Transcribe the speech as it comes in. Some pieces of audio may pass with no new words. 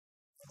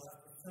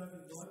7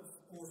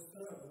 months or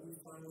so, we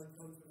finally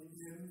come to the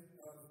end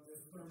of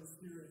this sermon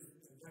series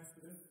in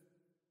Exodus.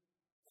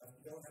 If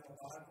you don't have a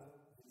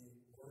Bible, the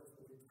words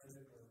will be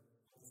printed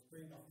on the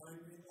screen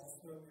behind me.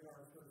 Also in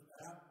our church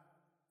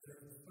app, there's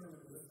a sermon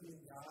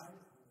listening guide,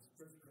 and the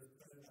scripture is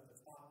printed at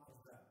the top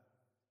of that.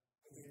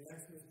 We'll be in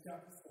Exodus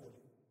chapter 40,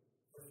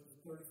 verses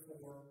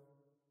 34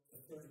 to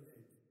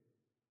 38.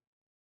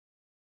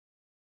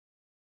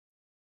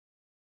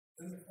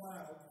 Then the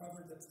cloud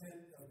covered the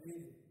tent of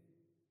meeting,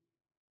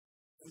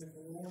 and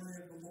the glory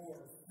of the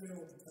Lord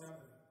filled the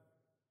tabernacle.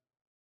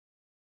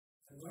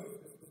 And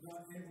Moses was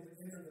not able to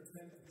enter the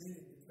tent of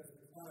meeting because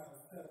the cloud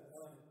settled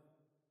on it.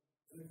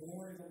 And the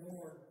glory of the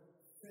Lord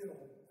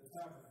filled the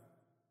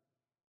tabernacle.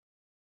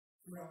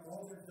 Throughout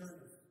all their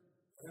journeys,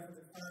 whenever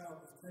the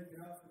cloud was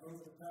taken up from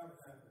over the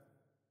tabernacle,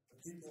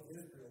 the people of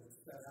Israel would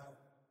set out.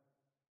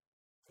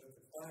 But if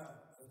the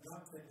cloud was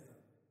not taken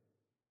up,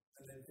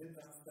 and they did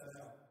not set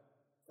out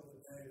till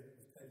the day that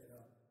it was taken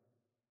up.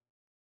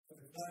 For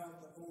the cloud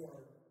of the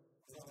Lord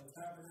was on the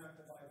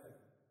tabernacle by day,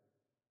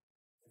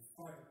 and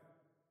fire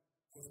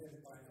was in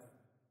it by night,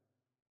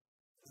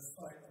 in the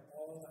sight of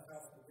all the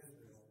house of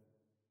Israel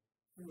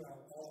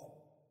throughout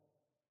all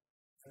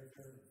their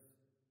journeys.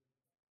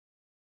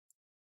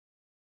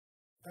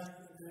 Back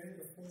in the day,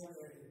 before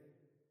a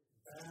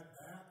bad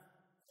back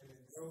and a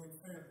growing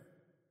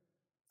family,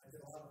 I did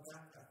a lot of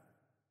backpacking,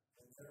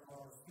 and there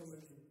are so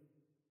many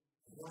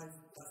life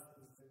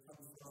lessons that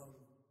come from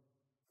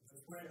the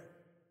trail.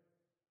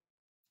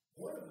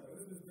 One of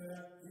those is that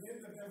at the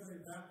end of every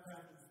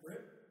backpacking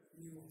trip,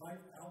 you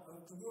hike out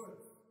of the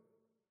woods.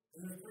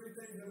 And there's 3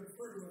 things that are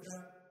true of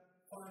that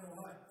final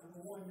hike.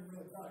 Number 1, you're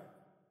really tired,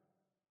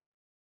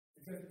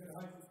 because you've been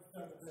hiking for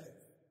several days.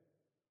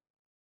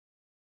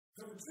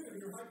 Number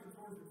 2, you're hiking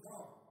towards your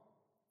car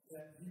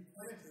that you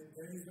planted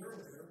days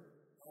earlier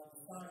on the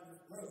side of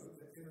this road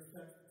that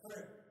intersects the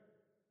trail.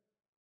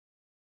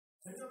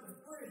 And number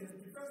 3 is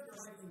because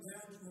you're hiking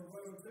down to a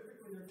road,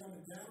 typically you're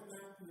coming down a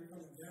mountain, you're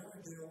coming down a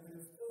hill, and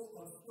it's full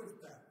of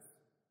switchbacks.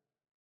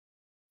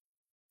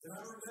 And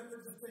I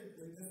remember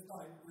distinctly this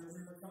hike where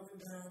we were coming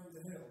down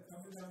the hill,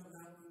 coming down the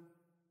mountain.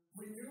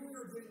 We knew we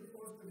were getting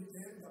close to the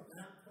end, but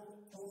map told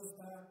us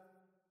that.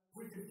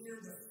 We could hear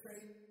the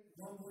faint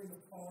rumbling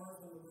of cars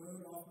on the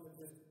road off in the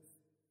distance.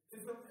 And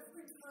so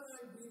every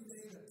time we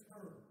made a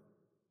turn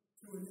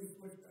to a new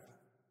switchback,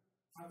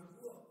 I would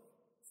look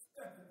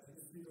expectantly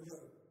to see the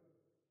road.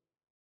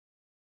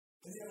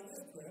 And yet on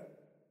this trip,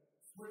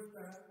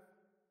 switchback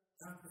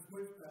after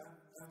switchback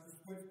after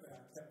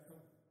switchback kept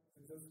coming to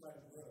this side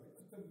of the road.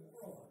 It was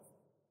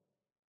demoralizing.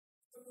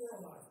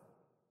 Demoralizing.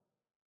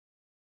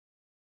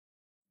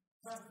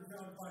 Pastor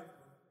John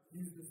Piper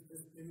uses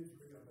this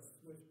imagery of a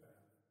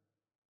switchback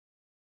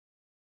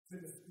to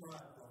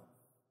describe life.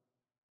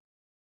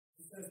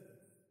 He says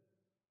this: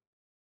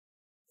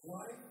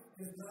 life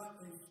is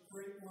not a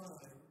straight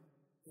line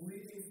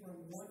leading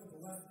from one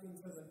blessing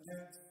to the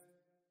next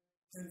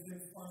and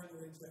then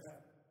finally to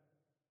heaven.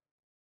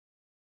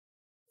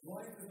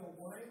 Life is a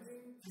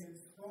winding and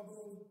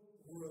troubled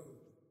road,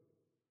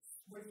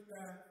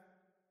 switchback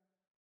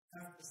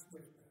after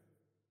switchback.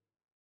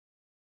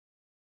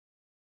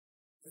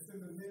 It's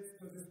in the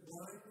midst of this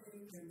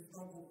winding and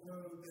troubled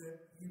road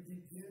that you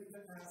begin to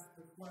ask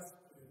the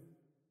question,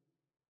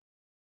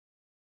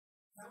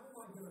 how am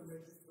I going to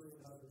make it through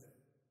another day?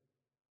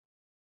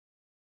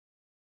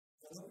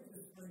 Now let me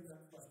just frame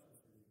that question.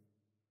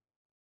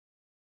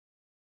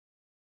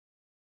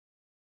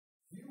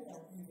 You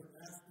are either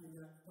asking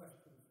that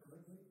question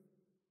currently,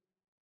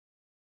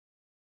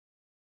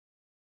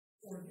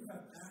 or you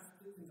have asked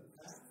it in the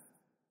past,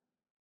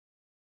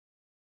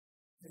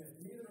 and if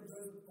neither of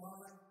those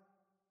apply,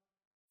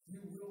 you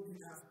will be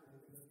asking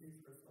it in the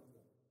future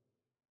someday.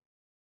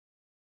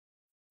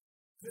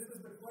 This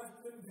is the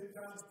question that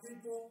God's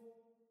people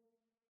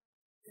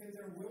in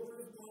their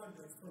wilderness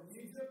wanderings from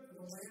Egypt to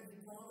the land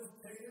He promised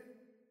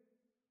Canaan,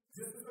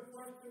 this is the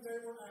question they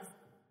were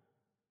asking.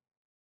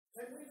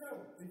 And we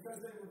know it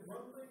because they were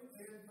grumbling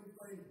and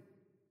complaining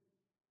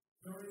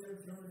during their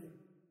journey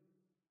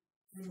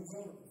through the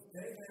wilderness.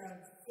 They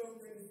had so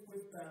many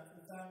switchbacks.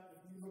 In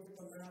fact, if you look at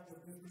the map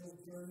of Israel's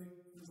journey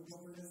through the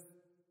wilderness,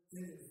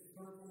 it is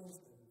circles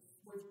and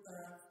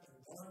switchbacks and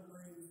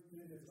wanderings.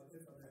 It is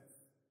a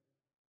mess.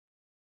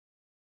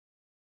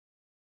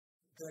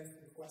 It begs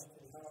the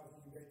question, how do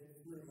you make it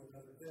through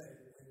another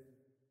day when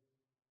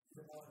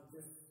you're on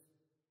this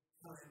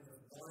kind of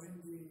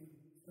winding,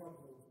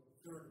 troubled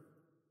journey?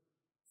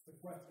 The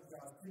question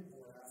God's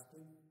people are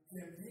asking.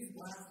 And these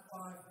last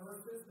 5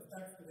 verses of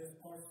Exodus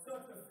are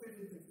such a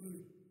fitting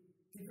conclusion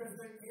because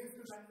they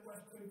answer that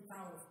question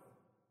powerfully.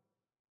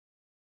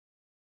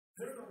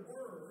 There's a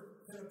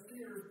word that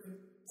appears in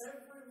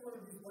every one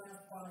of these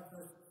last 5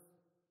 verses.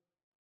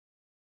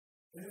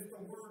 And it's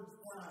the word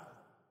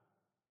cloud.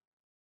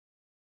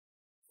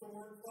 The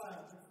word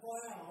cloud. The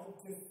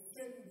cloud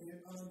descended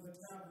on the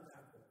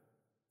tabernacle.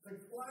 The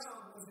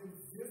cloud was a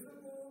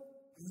visible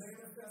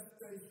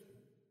manifestation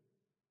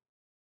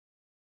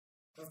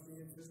of the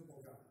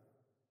invisible God.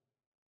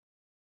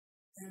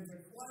 And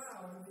the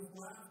cloud in these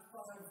last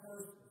 5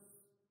 verses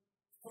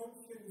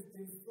functions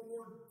in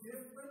 4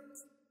 different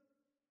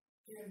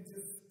and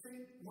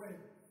distinct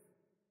ways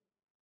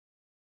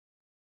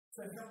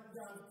to help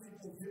God's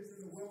people get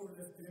through the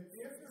wilderness. And it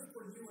answers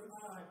for you and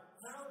I,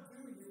 how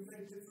do you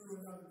make it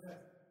through another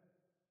day?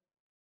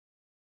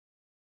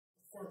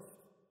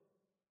 First,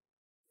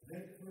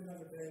 make it through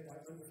another day by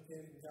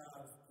understanding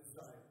God's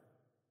desire.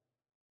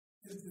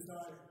 His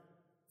desire.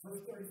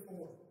 Verse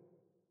 34.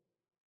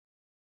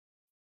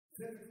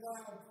 Then the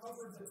cloud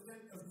covered the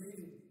tent of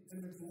meeting, and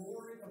the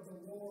glory of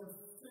the Lord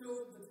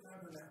filled the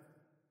tabernacle.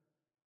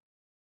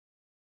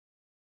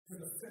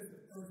 There's a sense of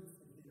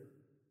urgency here.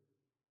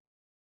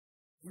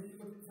 When you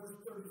look at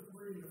verse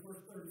 33 to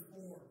verse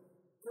 34,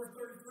 verse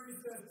 33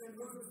 says, "Then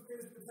Moses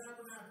finished the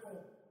tabernacle,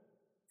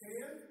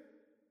 and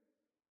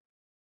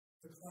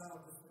the cloud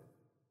descended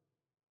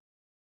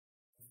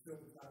and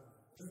filled the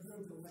tabernacle." There's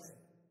no delay.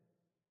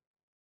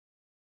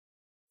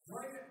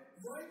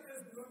 Right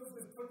as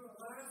Moses put the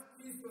last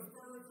piece of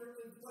furniture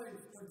in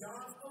place for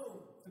God's home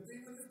to be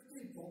with his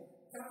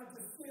people, God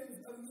descends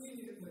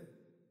immediately.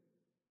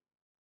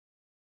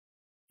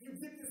 You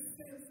get this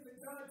sense that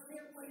God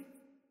can't wait.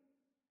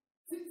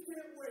 He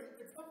can't wait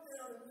to come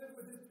down and live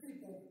with his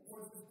people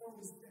once his home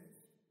is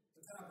finished.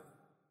 The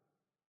tabernacle.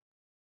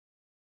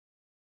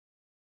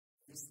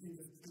 We see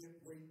this can't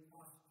wait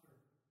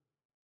posture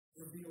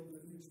revealed in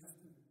the New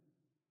Testament.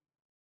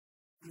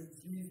 When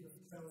Jesus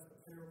tells the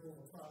parable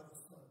of the prodigal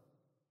son.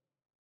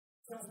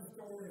 Tells the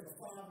story of a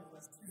father who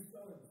has 2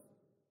 sons.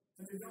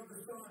 And the younger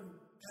son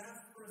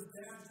asks for his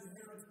dad's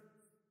inheritance.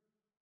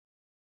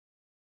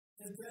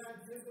 His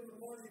dad gives him the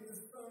money, and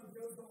his son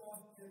goes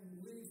off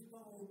and leaves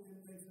home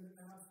and makes an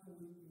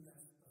absolute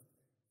mess of things.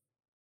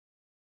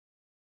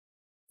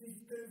 He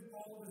spends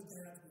all of his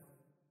dad's money.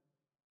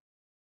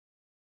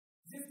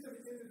 Gets to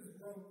the end of his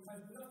rope,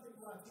 has nothing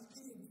left.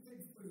 He's eating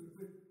pig food,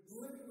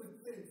 living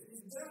with pigs.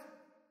 He's down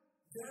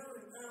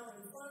and out,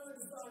 and he finally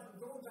decides I'm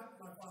going back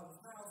to my father's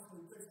house, so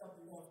he picks up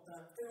and walks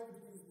back, tail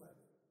between his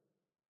legs.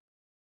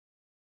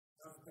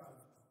 That's God's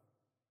response.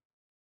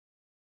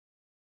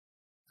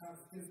 How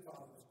does his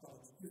father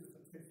respond? Gives us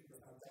a picture of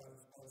how God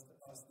responds to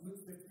us.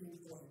 Luke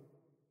 15:20.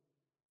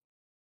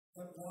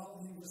 But while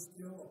he was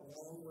still a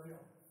long way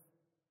off,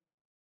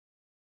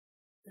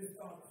 his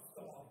father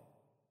saw him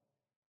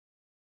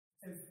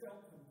and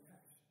felt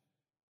compassion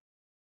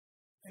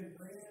and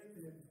ran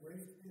and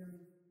embraced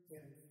him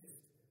and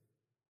kissed him.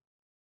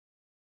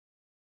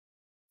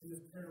 In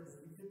this parable,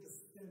 we get the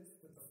sense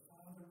that the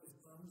father is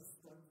on the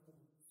front porch.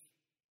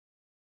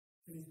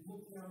 And he's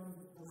looking out on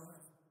the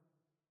horizon,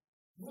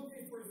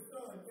 looking for his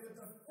son. And at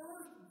the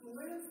first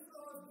glimpse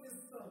of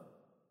his son,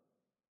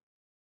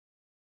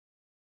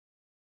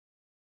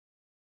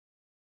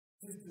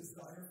 his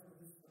desire for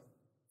his son,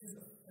 his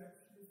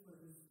affection for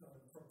his son,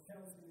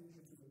 propels him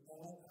into an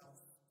all-out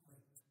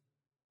sprint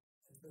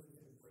until he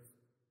can embrace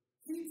him.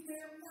 He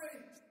can't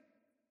wait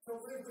to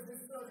live with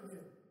his son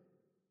again.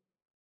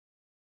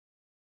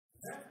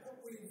 That's what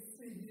we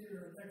see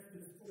here in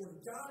Exodus 40.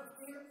 God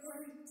can't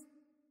wait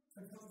to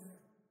come down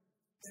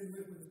and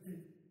live with his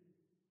people.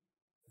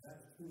 And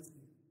that is true of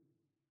you.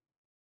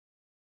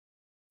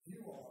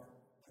 You are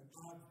an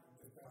object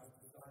of God's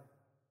desire.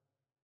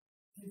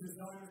 He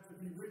desires to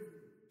be with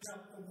you. Now,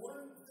 the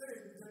one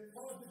thing that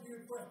causes you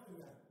to question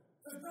that,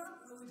 does God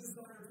really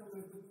desire to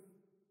live with you?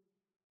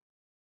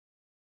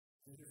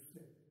 Is your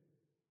sin.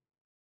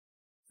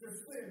 Your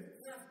sin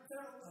casts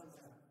doubt on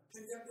that.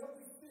 And yet what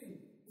we see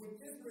with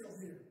Israel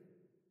here,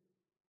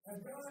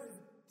 and God is,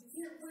 he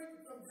can't wait to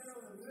come down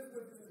and live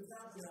with them in the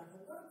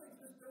tabernacle. What have they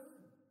just done?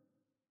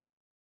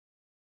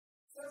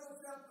 Several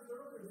chapters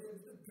earlier, they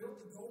had just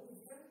built a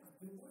golden calf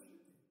and worshipped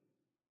him.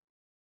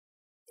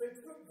 They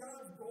took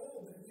God's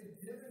gold that he had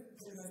given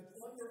in a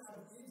plunder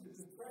out of Egypt,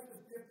 the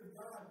precious gift of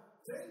God.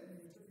 They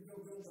used it to go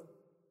build a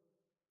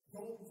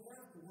golden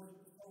calf to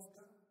worship the false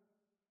god.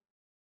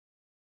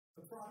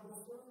 The prodigal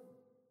son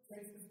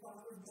takes his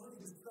father's money,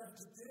 his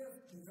precious gift,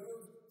 and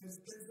goes and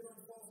spends it on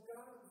false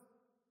gods.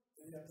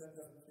 And yet that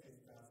doesn't change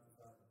God's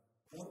desire.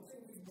 One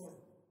thing we've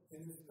learned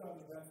in this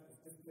study of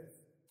Exodus is this: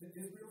 that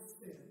Israel's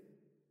sin,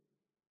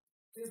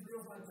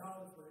 Israel's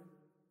idolatry,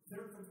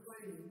 their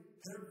complaining,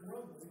 their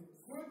grumbling,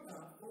 could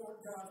not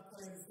thwart God's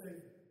plan to save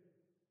them.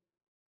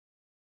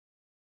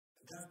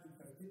 And that's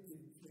because it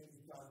didn't change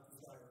God's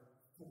desire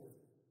for them.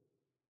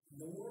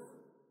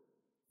 Nor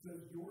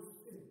does your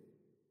sin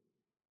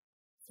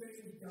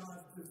change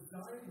God's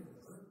desire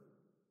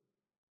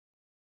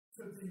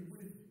to be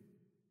with you,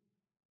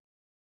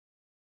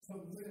 to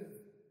live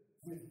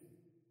with you.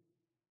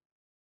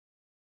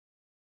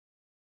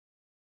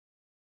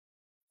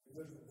 We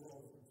live in a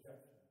world of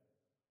rejection.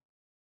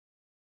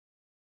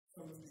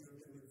 Some of you have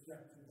been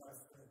rejected by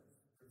friends,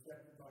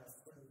 rejected by a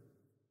friend,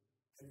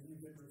 and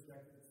you've been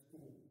rejected at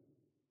school.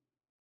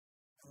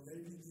 Or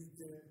maybe you've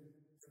been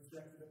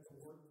rejected at the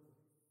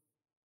workplace.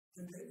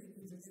 And maybe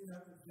even in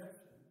that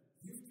rejection,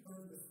 you've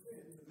turned to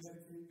sin to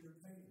medicate your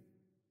pain.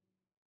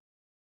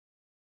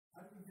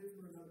 How do you get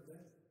through another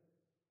day?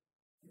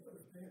 You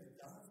understand that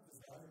God's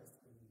desire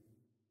for you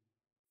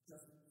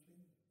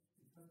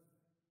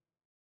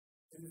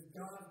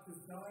God's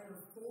desire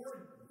for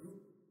you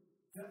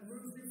that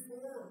moves you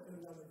forward in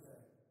another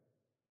day.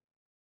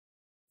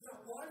 Now,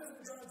 why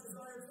doesn't God's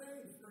desire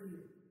change for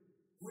you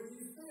when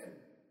you sin?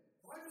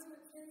 Why doesn't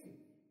it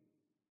change?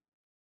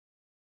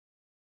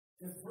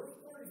 In verse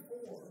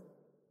 34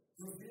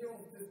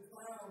 reveals this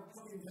cloud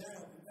coming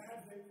down, the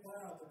Advent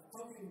cloud, the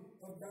coming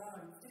of God.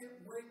 He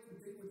can't wait to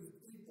be with his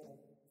people.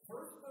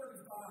 Verse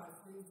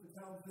 35 seems to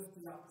tell just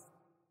the opposite.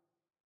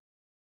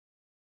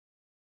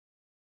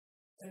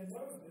 And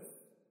Moses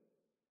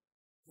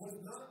was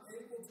not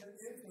able to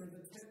enter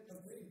the tent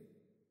of meeting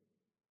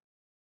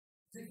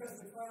because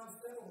the cloud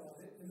settled on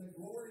it and the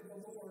glory of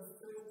the Lord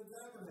filled the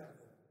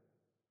tabernacle.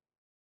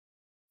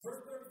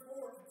 Verse 34,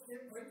 I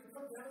can't wait to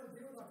come down and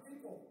be with my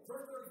people.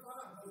 Verse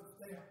 35, Moses,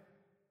 stay out.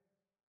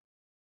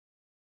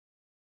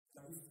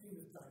 Now we see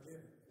this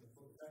dynamic in the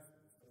book of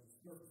Exodus, but the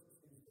surface it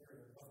seems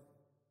very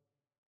abundant.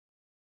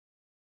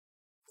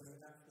 But in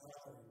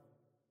actuality,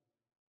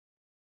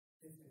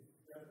 it's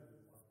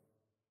incredibly abundant.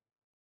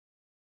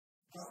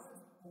 God's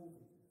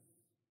holiness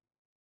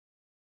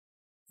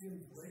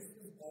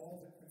embraces all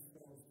that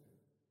conforms to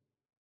it.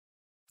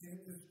 And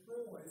it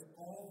destroys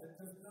all that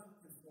does not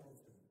conform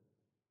to it.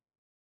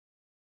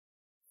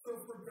 So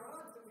for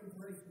God to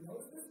embrace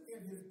Moses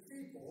and his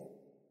people,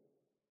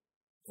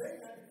 they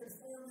had to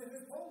conform to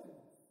his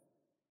holiness.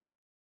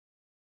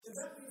 And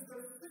that means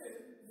their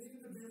sin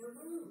needed to be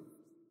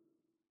removed.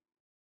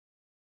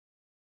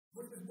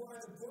 Which is why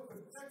the book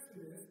of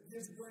Exodus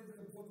gives way to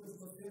the book of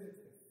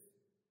Leviticus,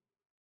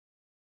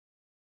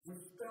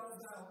 which spells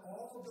out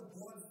all of the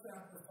blood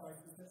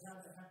sacrifices that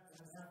had to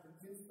happen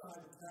inside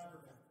the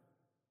tabernacle.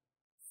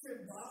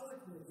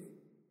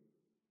 Symbolically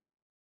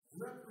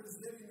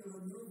representing the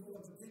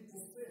removal of the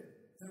people's sin.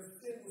 Their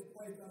sin was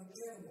placed on the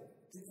animal.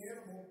 The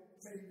animal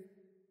paid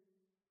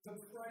the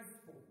price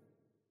for it.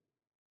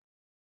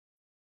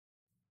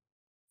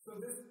 So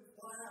this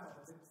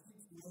cloud that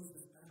keeps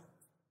Moses out,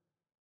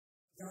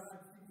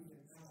 God keeping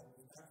him out,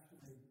 is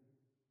actually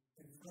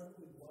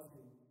incredibly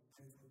loving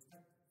and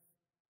protective.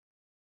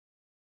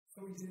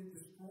 So he didn't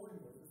destroy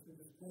Moses and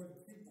destroy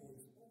the people with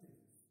his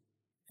holiness.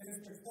 And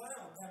it's the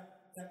cloud,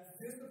 that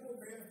visible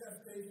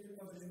manifestation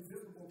of an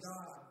invisible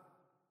God,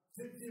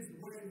 that gives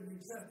way in the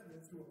New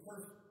Testament to a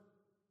person.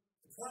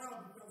 The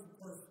cloud becomes a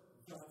person,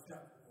 John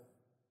chapter 1.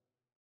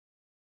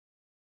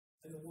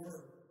 And the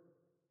Word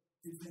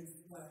became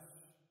flesh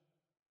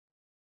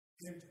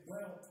and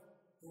dwelt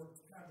or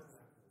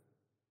tabernacled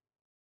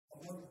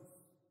among us.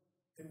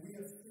 And we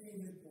have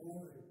seen his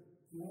glory,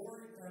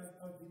 glory as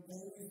of the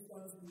only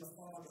Son from the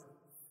Father,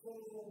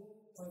 full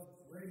of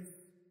grace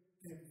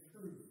and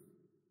truth.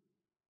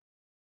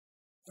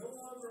 No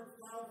longer a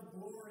cloud of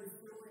glory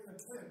filling a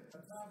tent, a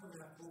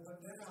tabernacle, but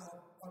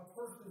now a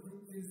person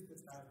who is the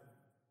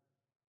tabernacle,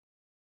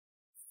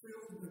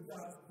 filled with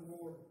God's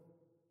glory,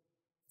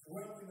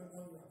 dwelling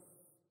among us.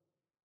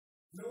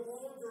 No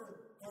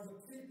longer are the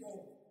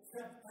people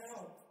kept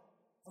out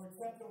or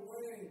kept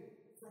away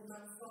from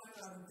Mount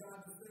Sinai and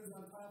God descends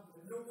on top of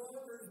it. No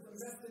longer is the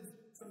message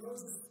to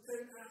Moses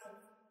stay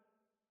out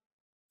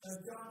as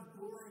God's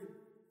glory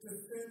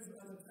descends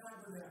on the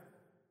tabernacle.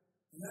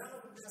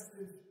 Now the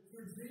message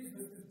through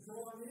Jesus is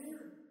draw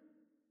near.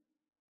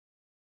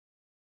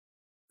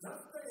 Not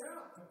stay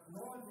out, but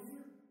draw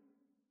near.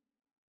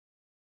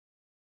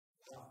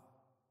 Wow.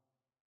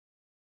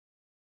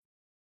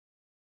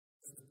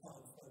 This is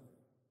Palm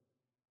Sunday.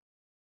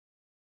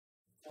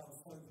 Palm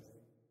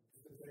Sunday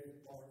is the day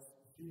that marks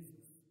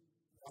Jesus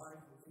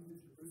riding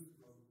into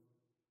Jerusalem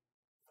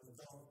on the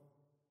donkey,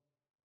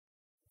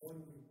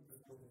 1 week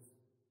before his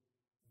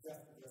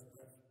death and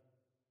resurrection.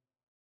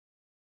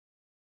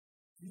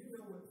 Do you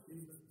know what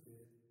Jesus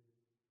did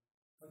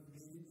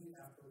immediately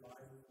after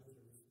riding into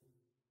Jerusalem?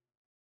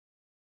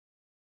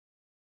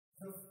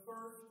 The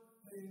first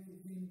thing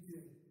he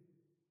did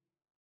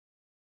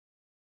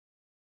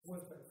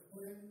was to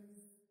cleanse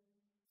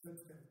the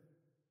temple,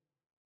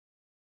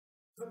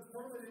 the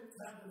permanent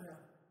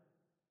tabernacle.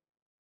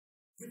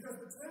 Because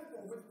the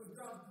temple, which was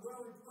God's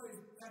dwelling place,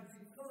 had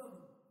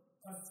become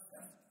a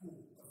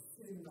cesspool of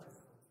sin and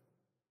idolatry.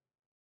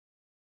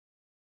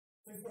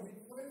 And so he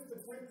cleansed the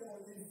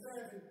temple and he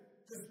said,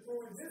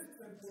 destroy this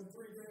temple in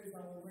 3 days,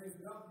 I will raise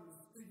it up. He was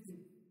speaking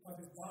of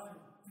his body.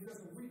 Because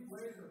a week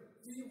later,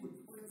 he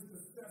would cleanse the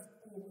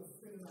cesspool of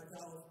sin and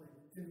idolatry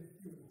in the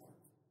human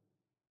heart.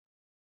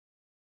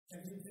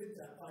 And he did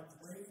that by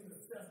draining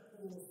the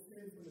cesspool of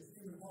sin from the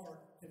human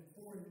heart and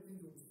pouring it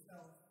into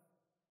himself.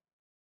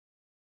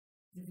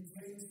 He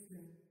became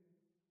sin,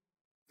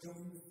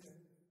 knowing the sin.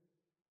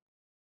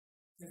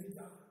 And he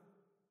died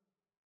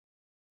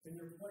in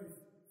your place.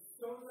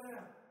 So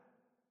that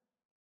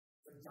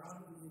the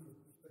God of the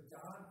universe, the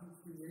God who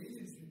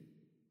created you,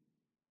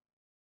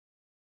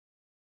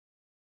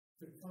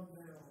 could come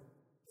down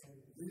and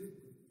live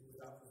with you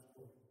without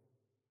destroying you.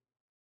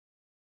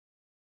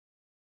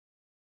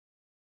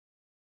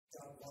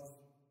 God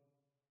loves you.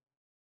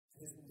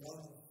 His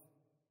love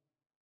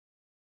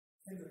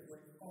came at a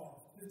great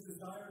cost. His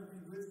desire to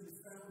be with you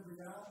found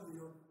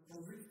reality or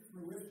will reach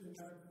fruition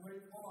at a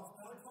great cost.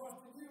 Not a cost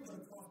to you, but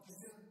a cost to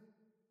him.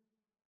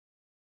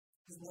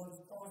 His love's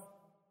cost.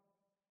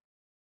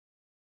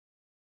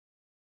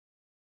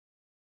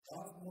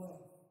 God's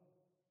love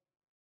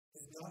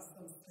is not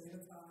some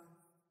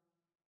sanitized,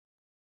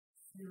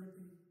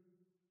 syrupy,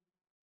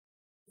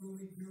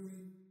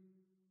 ooey-gooey,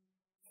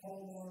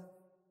 Hallmark,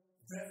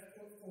 best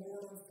foot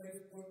forward on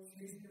Facebook,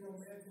 cheesy,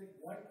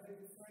 romantic, white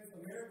picket fence,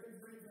 American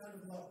dream kind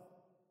of love.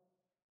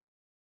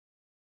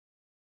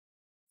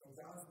 So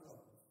God's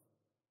love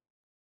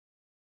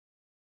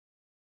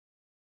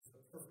is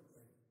the perfect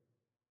man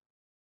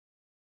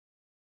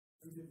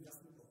who did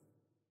nothing wrong.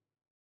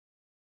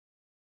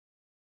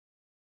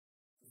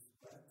 Who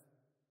sweat,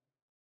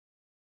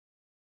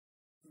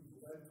 who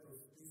bled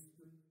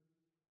profusely,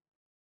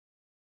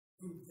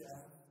 who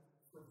gasped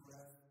for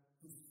breath,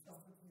 who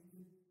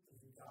suffocated, and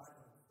who died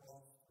on the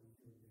cross for you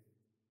and me.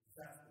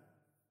 That's love.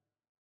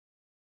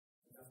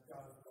 And that's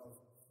God's love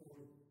for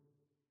you.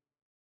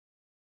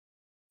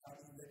 How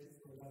do you make it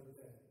through another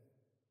day?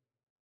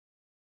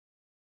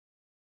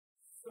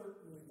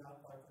 Certainly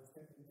not by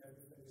pretending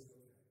everything is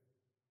okay.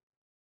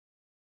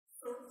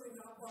 Certainly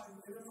not by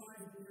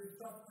minimizing your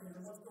suffering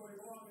and what's going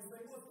on and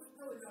saying, well, it's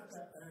really not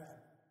that bad.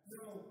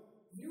 No,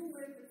 you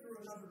make it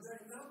through another day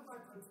not by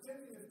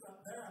pretending it's not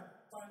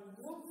bad, by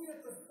looking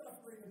at the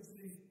suffering of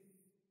Jesus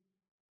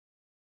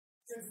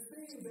and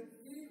seeing that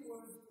he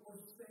was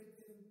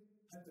forsaken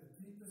at the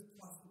deepest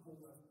possible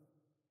level.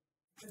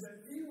 And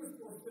that he was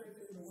forsaken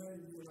in a way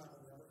you and I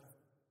will never have.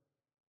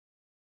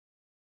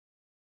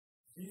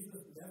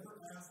 Jesus never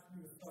asked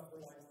you to suffer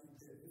like he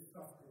did. His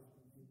suffering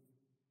is unique.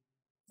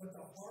 But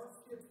the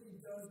hardship he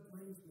does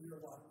bring to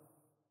your life,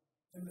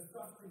 and the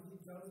suffering he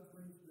does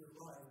bring to your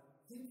life,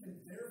 he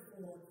can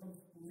therefore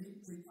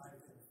completely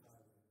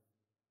identify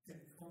with,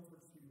 and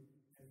comfort you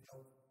and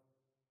help you.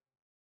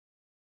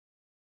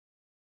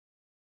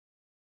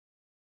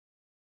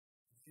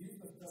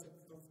 Jesus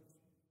doesn't comfort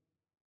you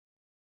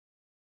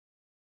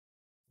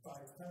by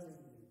telling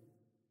you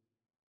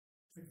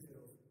to get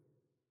over it.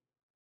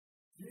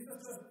 Jesus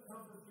doesn't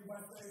comfort you by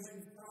saying,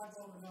 hey, you've cried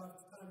long enough,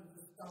 it's time to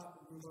just stop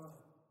and move on.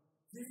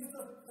 Jesus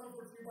doesn't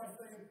comfort you by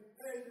saying,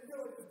 hey, you're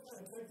really just kind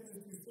of taking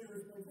this too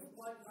seriously, just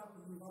lighten up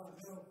and move on.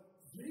 No,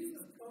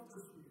 Jesus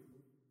comforts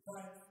you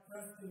by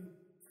expressing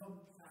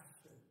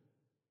compassion,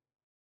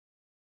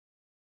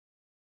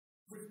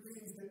 which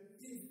means that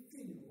he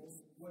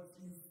feels what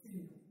you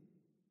feel.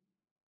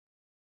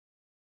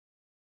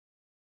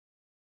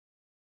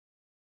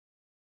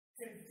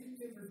 And he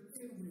enters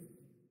in with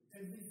you,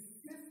 and he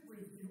sits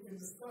with you in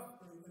the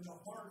suffering and the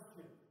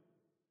hardship.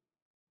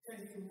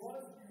 And he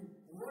loves you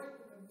right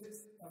in the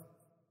midst of it.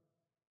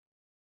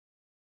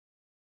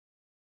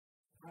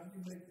 How do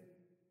you make it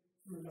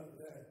through another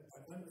day? By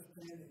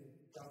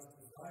understanding God's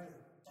desire,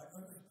 by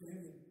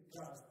understanding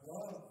God's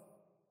love.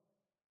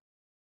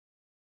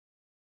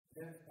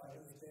 Next, by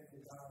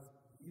understanding God's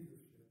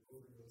leadership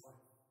over your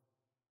life.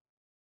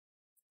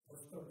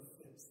 Verse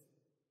 36.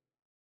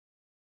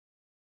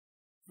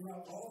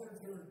 Throughout all their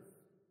journeys,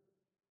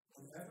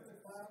 whenever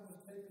the cloud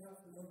was taken up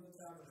from over the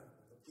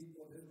tabernacle, the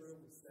people of Israel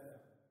would set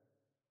out.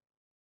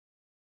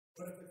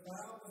 But if the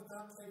cloud was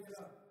not taken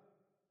up,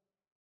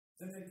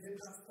 then they did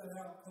not set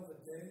out till the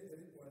day that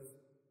it was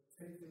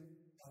taken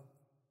up.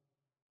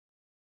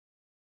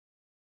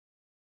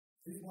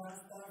 These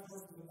last 5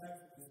 verses of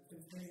Exodus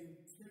contain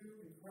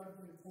 2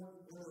 incredibly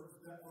important words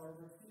that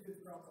are repeated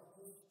throughout the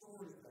whole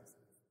story of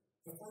Exodus.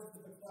 The first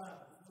is the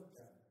cloud. Let's look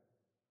at it.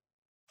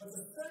 But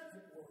the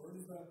second word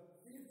is a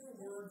Hebrew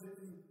word that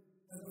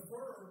as a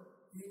verb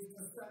means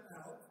to set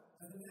out.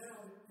 As a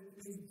noun, it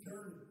means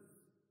journey.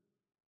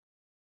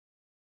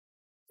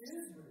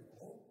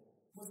 Israel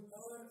was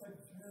on a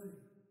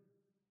journey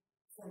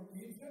from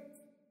Egypt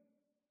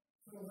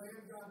to the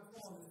land God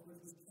promised,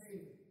 which was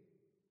Canaan.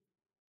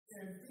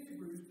 And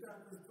Hebrews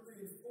chapters 3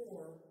 and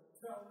 4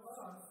 tell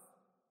us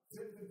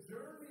that the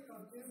journey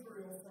of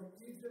Israel from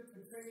Egypt to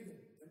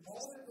Canaan and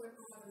all that went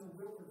on in the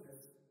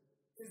wilderness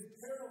is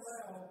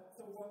parallel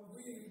to what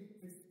we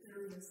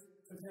experience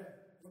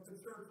today, what the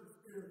church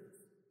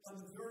experienced on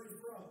the journey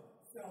from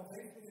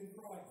salvation in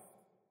Christ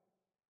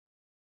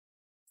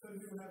to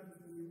new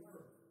heavens and new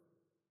earth.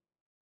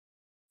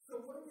 So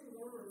what do we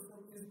learn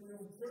from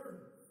Israel's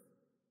journey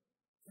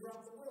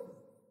throughout the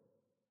wilderness?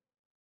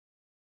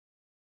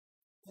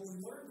 Well,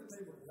 we learned that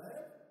they were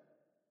led,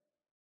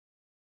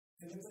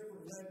 and that they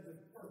were led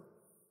with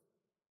purpose.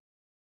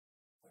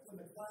 Like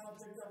when the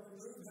cloud picked up and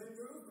moved, they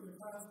moved. When the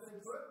cloud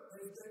stayed put,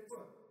 they stayed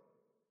put.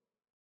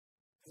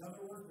 In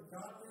other words, when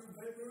God moved,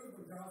 they moved.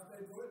 When God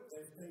stayed put,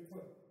 they stayed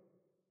put.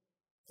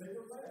 They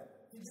were led.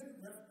 He didn't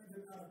rescue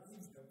them out of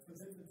Egypt for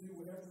them to do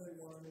whatever they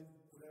wanted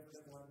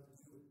to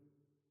do.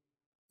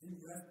 He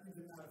rescued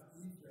them out of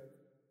Egypt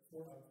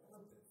for a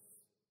purpose.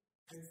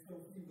 And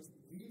so he was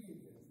leading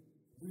them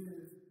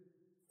with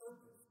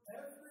purpose.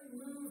 Every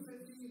move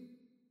that he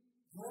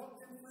brought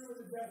them through in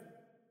the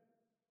desert,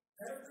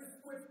 every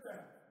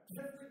switchback,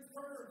 every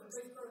turn that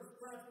they started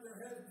scratching their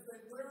heads and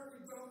saying, where are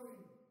we going?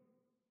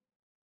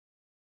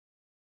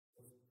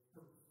 Was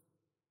purpose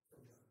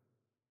from God.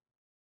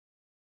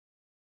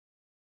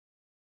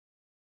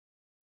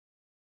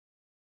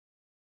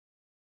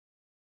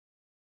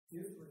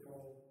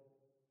 Israel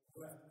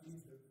left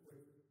Egypt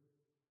quickly.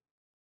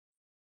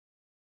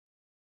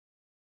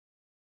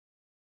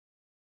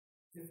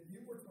 If you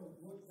were to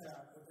look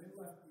at when they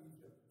left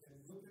Egypt and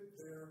look at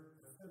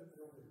I said it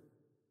earlier,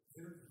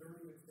 their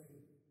journey to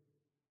Canaan,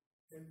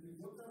 and you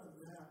look on a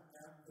map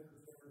at their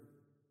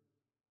journey,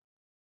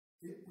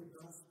 it would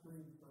not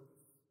scream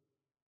purpose.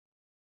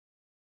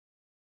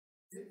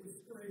 It would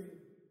scream,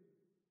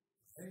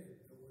 they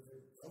didn't know where they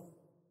were going.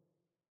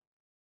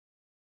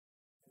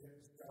 And it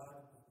was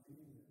God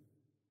leading them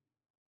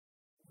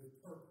with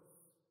purpose.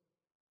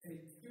 A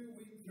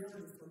 2-week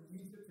journey from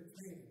Egypt to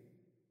Canaan,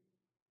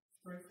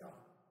 straight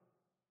shot,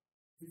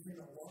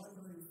 became a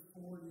wandering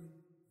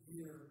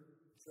 40-year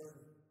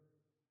journey.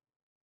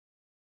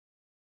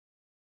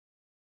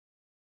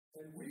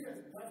 And we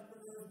as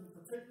Westerners, and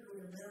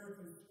particularly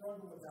Americans,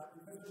 struggle with that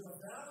because there's a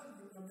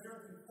value in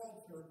American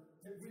culture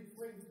that we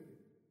cling to.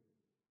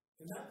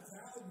 And that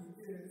value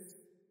is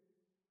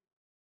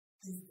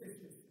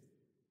efficiency.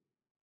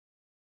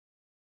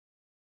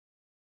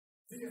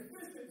 The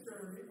efficient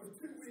journey was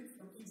 2 weeks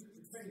from Egypt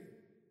to Canaan.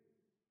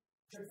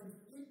 The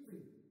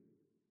completely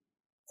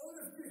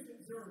inefficient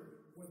journey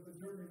was the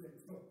journey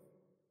they took.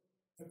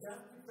 But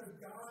that's because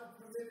God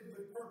committed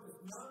with purpose,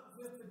 not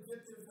just to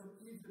get them from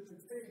Egypt to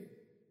Canaan,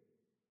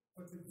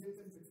 but to get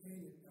them to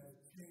Canaan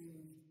as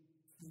changed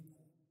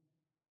people.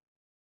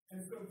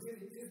 And so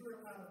getting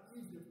Israel out of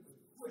Egypt was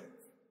quick.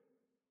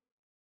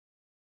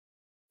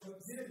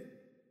 But getting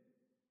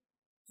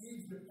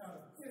Egypt out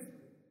of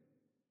Israel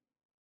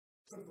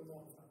took a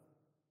long time.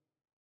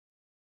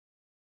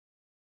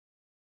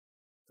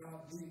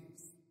 God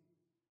leads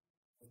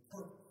with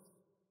purpose.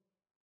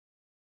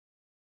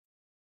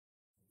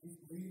 He's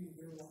leading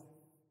their life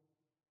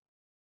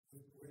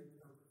with great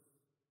purpose.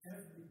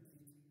 Every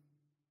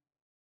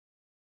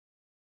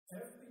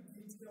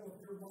detail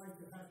of your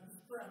life that has you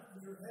strapped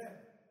in your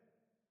head,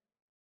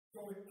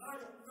 going,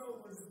 I don't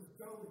know where this is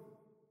going,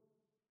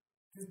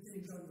 is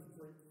being done with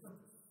great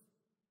purpose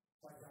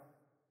by God.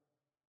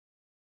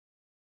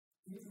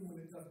 Even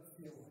when it doesn't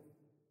feel like it.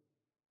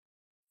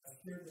 I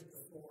shared this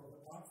before,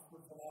 but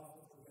Oxford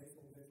philosopher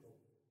Basil Mitchell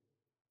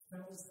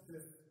tells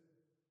this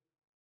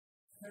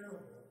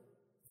parable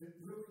that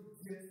really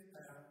gets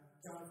at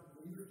God's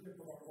leadership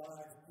of our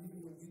lives, even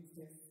when we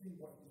can't see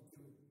what He's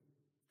doing.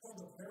 It's called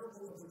the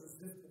parable of the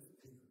resistance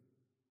leader.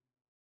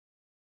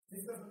 He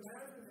says,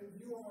 imagine that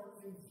you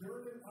are in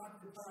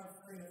German-occupied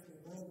France in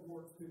World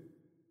War II.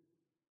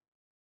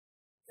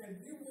 And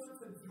you want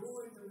to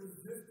join the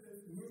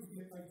resistance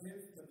movement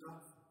against the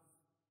Nazis.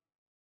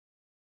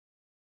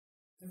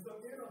 And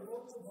so in a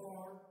local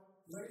bar,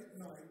 late at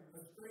night,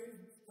 a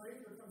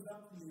stranger comes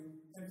up to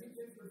you, and he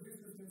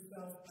introduces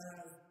himself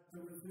as the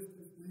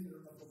resistance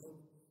leader of the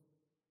movement.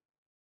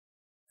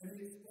 And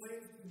he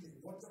explains to you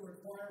what the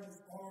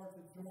requirements are to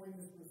join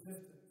this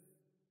resistance.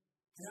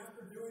 And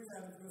after doing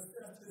that, and to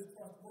assess his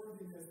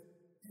trustworthiness,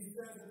 he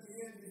says at the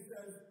end, he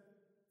says,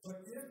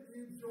 but if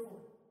you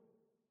join,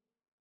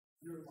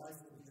 your life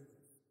will be at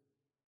risk.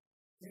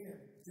 And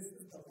this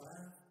is the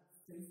last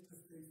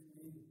face-to-face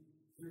meeting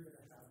you're going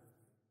to have with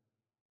me.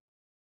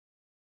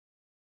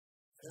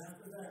 And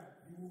after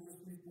that, you will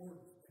receive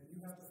orders, and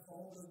you have to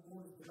follow those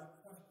orders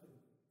without question.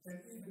 And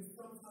even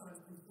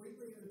sometimes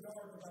completely in the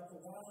dark about the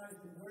whys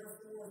and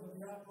wherefores of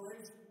the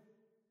operation.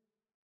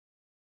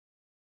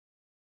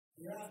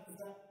 He asked, is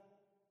that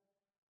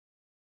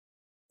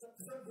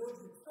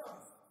worthy of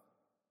trust?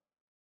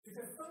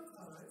 Because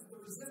sometimes the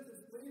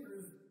resistance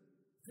leaders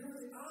do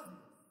the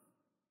obvious.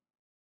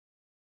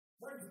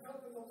 Like he's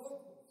helping the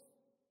locals.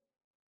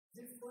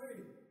 He's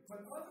praying.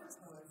 But other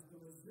times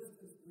the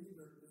resistance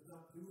leader is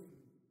not doing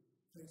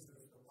things that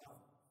are so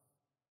obvious.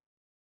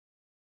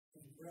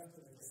 He's dressed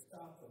in a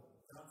Gestapo,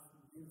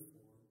 Nazi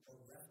uniform,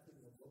 arresting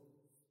the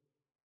locals.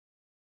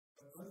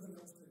 But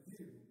unbeknownst to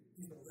you,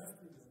 he's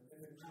arresting them and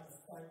then out of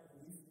sight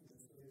releasing them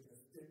so they can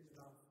escape the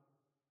Nazis.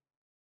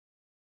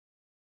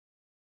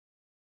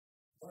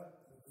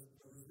 But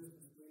the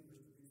resistance leader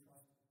is to be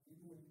trusted,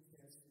 even when you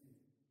can't see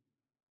it.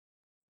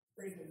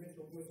 Basil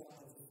Mitchell goes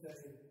on to say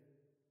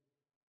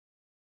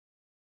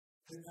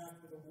that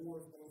after the war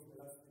is over,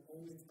 that's the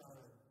only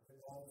time that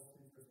all the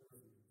secrets are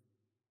revealed.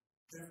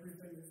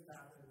 Everything that's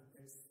happened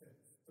makes sense.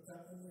 But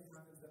that only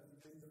happens at the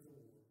end of the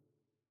war.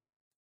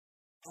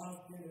 Os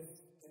Guinness,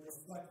 in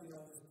reflecting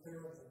on this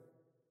parable,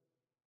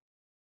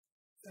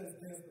 says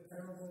this: the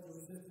parable of the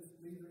resistance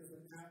leader is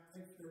an apt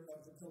picture of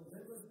the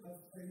dilemmas of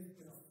faith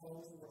in a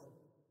fallen world.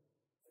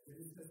 And then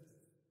he says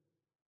this: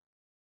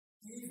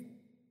 evil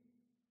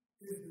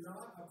is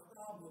not a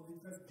problem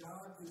because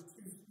God is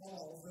too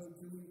small, though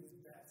doing his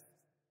best.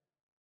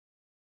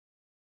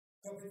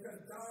 But because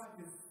God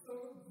is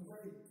so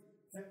great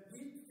that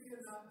we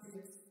cannot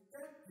be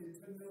expected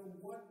to know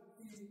what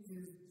he is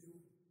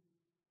doing.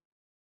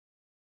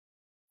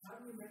 How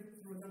do you make it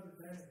through another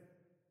day?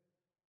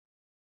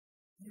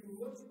 You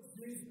look at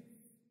Jesus,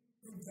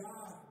 who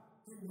died,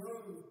 who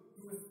rose,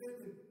 who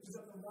ascended, who's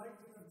at the right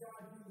hand of God.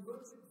 You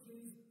look at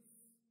Jesus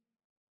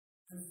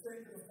and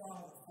say to the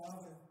Father,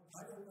 Father,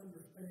 I don't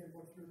understand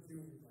what you're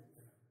doing right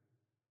now.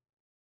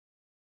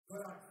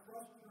 But I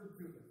trust you're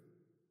good.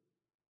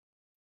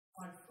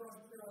 I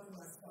trust you're on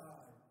my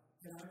side.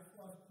 And I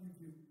trust you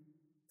do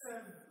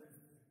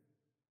everything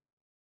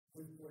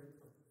with great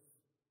purpose.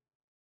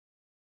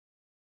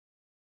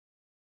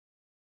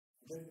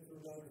 Make it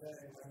through another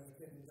day by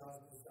understanding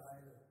God's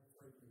desire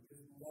for you,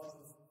 His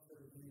love for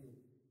you,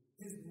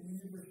 His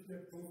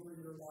leadership over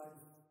your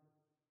life,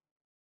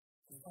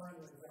 and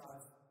finally,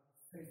 God's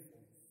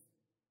faithfulness.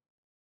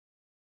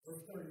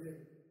 Verse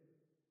 38.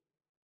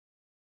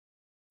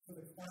 For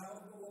the cloud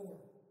of the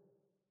Lord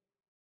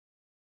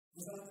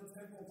was on the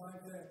temple by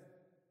day,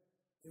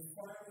 and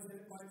fire was in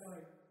it by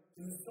night,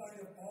 in the sight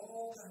of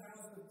all the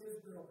house of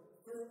Israel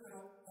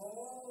throughout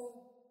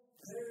all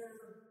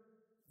their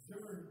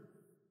journeys.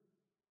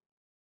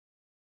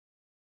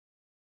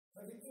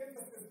 But the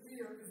emphasis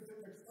here is that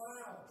the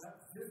cloud, that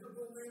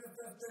visible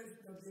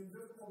manifestation of the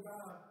invisible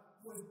God,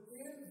 was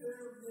in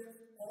their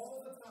midst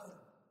all the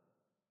time.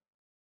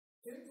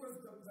 It was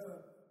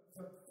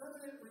the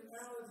permanent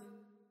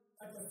reality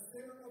at the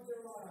center of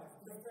their lives.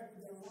 It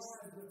affected their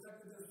lives, it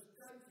affected their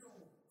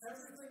schedule.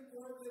 Everything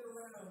orbited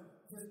around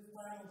this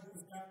cloud that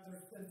was at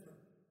their center.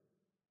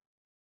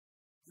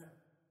 Now,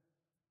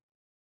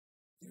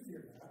 you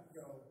hear that and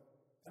go,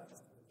 that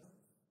must be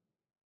nice.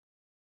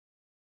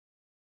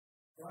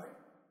 Right?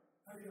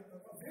 I mean,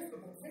 a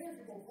visible,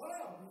 tangible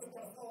cloud. You look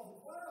at a falling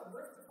cloud.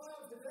 Where's the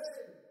cloud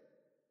today?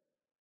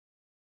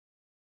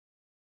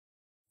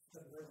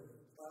 But there was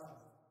a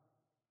cloud.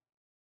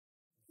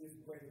 His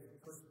way of the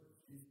person of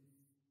Jesus.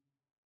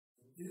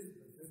 It is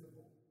the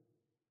visible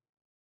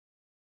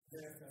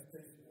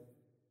manifestation of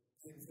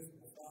the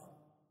invisible God.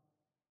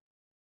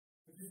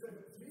 But you say,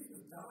 but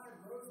Jesus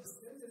died, rose,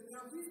 ascended, and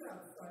now he's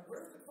out of sight.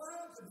 Where's the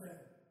cloud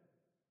today?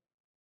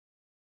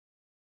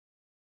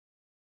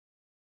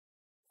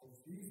 Well,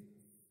 Jesus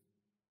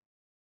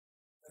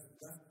has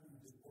left you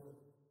his word.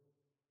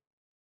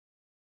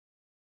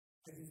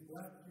 And he's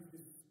left you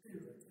his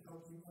spirit to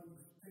help you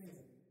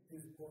understand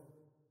his word.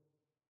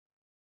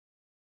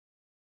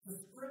 The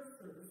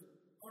scriptures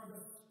are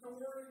the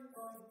story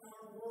of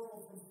our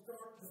world from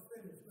start to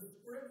finish. The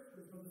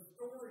scriptures are the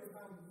story of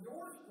how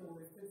your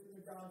story fits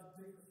into God's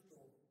bigger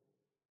story.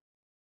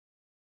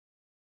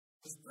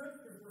 The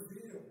scriptures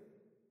reveal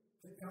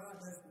that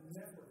God has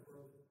never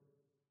broken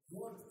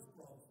one of his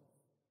promises.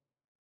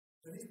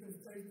 That he's been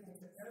faithful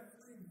to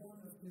every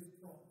one of his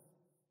promises.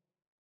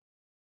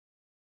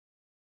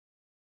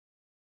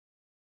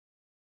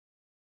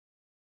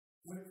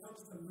 When it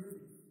comes to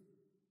movies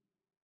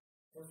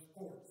or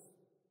sports,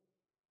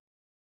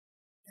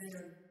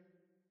 and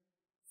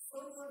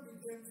someone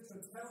begins to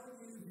tell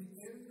you the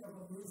end of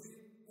a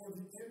movie or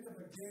the end of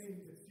a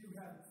game that you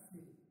haven't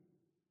seen,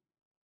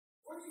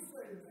 what do you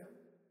say to them?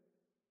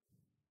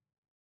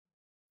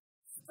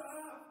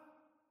 Stop!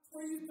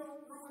 Please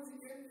don't ruin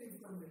the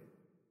ending for me.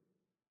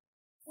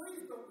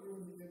 Please don't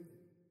ruin the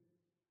ending.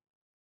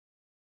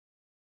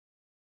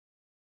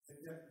 And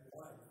yet in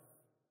life,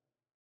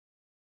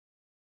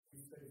 we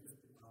say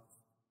just the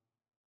opposite.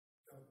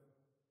 Don't.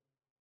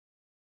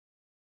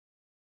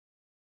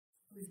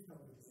 Please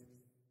tell me the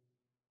ending.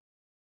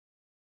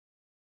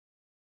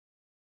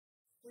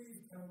 Please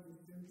tell me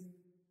the ending.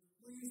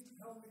 Please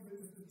tell me that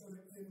this is going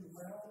to end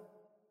well.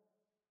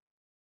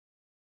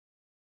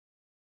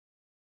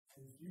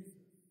 And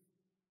Jesus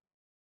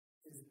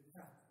is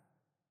happy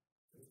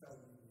to tell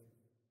you the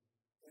ending.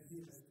 And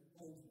he has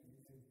told you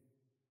the ending.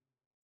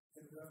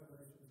 In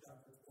Revelation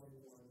chapter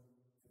 21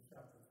 and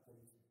chapter 22.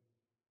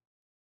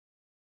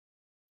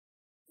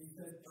 He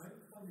said,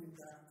 I'm coming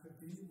back to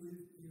be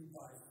with you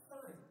by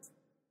sight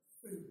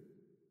soon.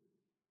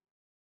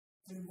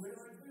 And when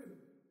I do,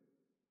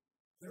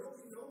 there will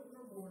be no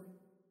more mourning,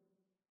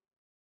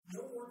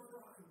 no more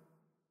crying,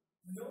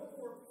 no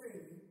more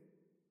pain,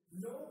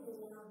 no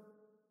more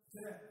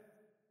death.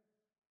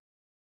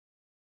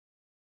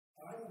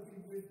 I will be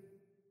with you.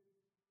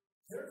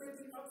 There may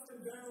be ups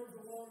and downs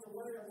along the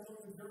way,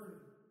 along the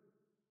journey.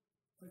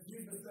 But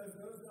Jesus says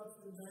those ups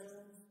and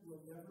downs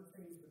will never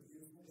change the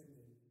beautiful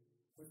ending,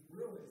 which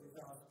really is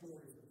our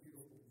story of a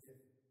beautiful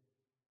beginning.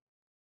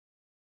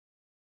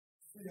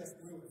 C.S.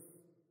 Lewis,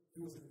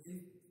 who was an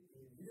atheist,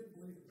 and he didn't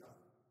believe in God,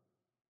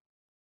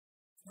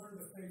 turned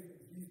to faith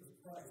in Jesus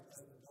Christ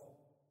as an adult.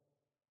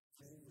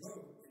 And he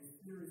wrote a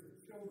series of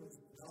children's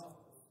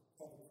novels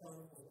called The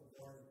Chronicles of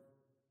Narnia.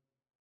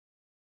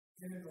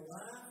 And in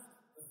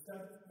the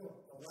seventh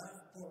book, the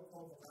last book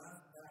called The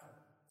Last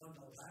Battle, on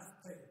the last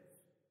page,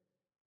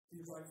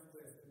 he writes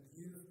this and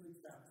beautifully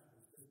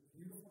captures this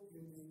beautiful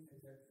ending and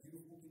that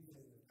beautiful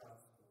beginning of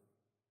God's story.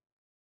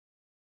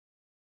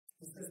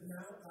 He says,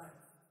 now at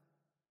last,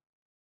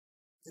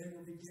 they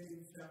were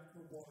beginning chapter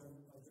 1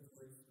 of the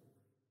great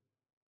story,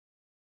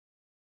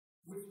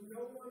 which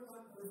no one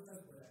on earth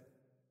has read,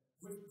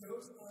 which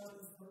goes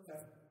on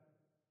forever,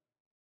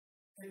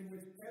 and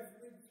which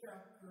every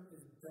chapter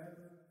is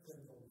better than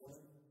the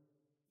one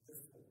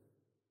before.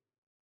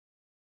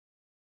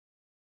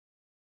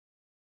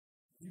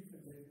 You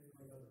can make it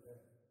for another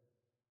day.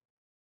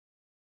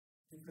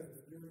 Because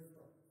if you're in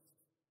Christ,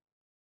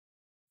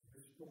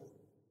 your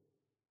story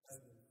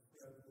has an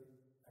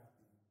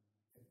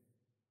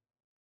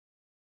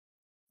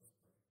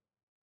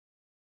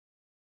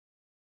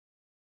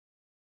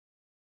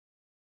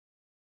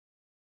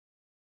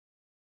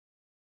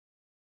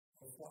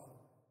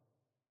Father.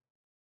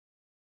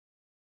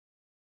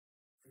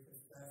 We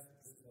confess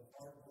that this is a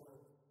hard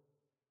work.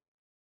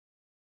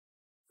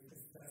 We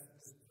confess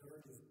that this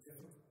journey is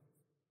difficult.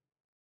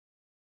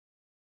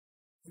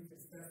 We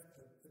confess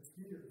that the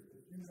tears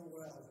that you know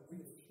well that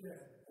we have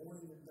shed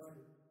morning and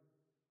night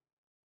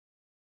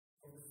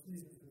over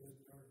seasons of this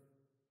journey.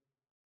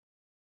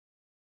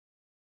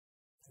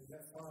 And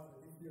yet, Father,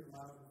 we hear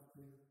loud and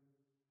clear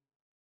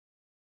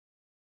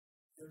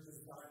your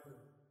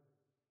desire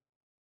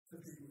to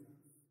be with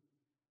us.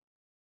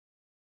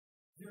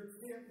 Your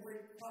can't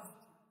wait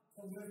posture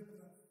to live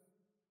with us.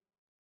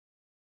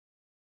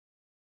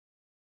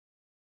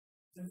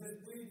 And this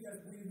week, as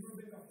we move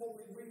into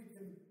Holy Week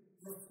and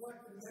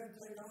reflect and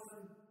meditate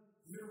on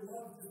your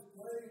love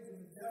displayed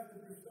in the death of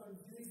your Son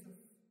Jesus,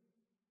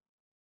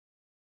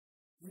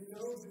 we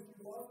know that you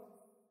love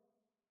us.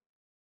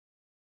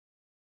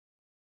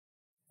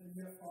 And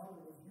yet, Father,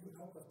 would you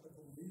help us to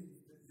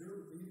believe that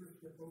your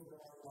leadership over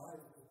our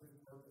lives is with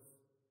purpose?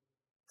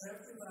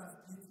 Every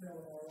last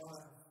detail of our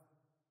lives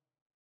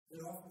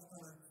that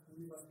oftentimes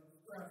leave us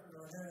scratching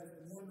our heads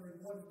and wondering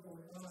what is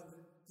going on,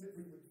 that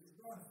we would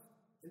trust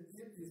that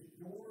it is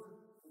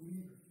your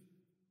leadership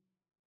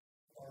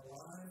of our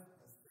lives,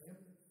 our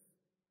families,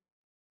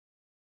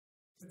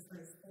 to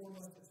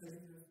transform us, to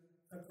change us,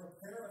 to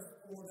prepare us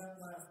for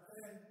that last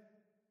day.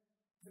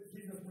 That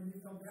Jesus, when you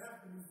come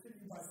back and we see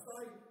you by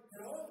sight, and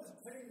all of this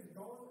pain is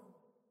gone.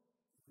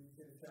 We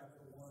get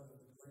chapter 1 of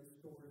the great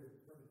story of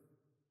eternity.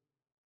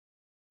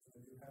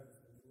 And you have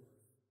it in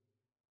yours.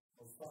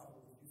 So,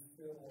 Father, would you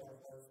fill our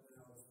hearts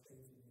now with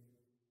thanking you?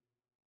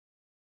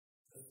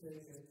 To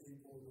sing as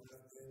people who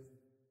have been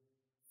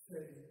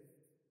saved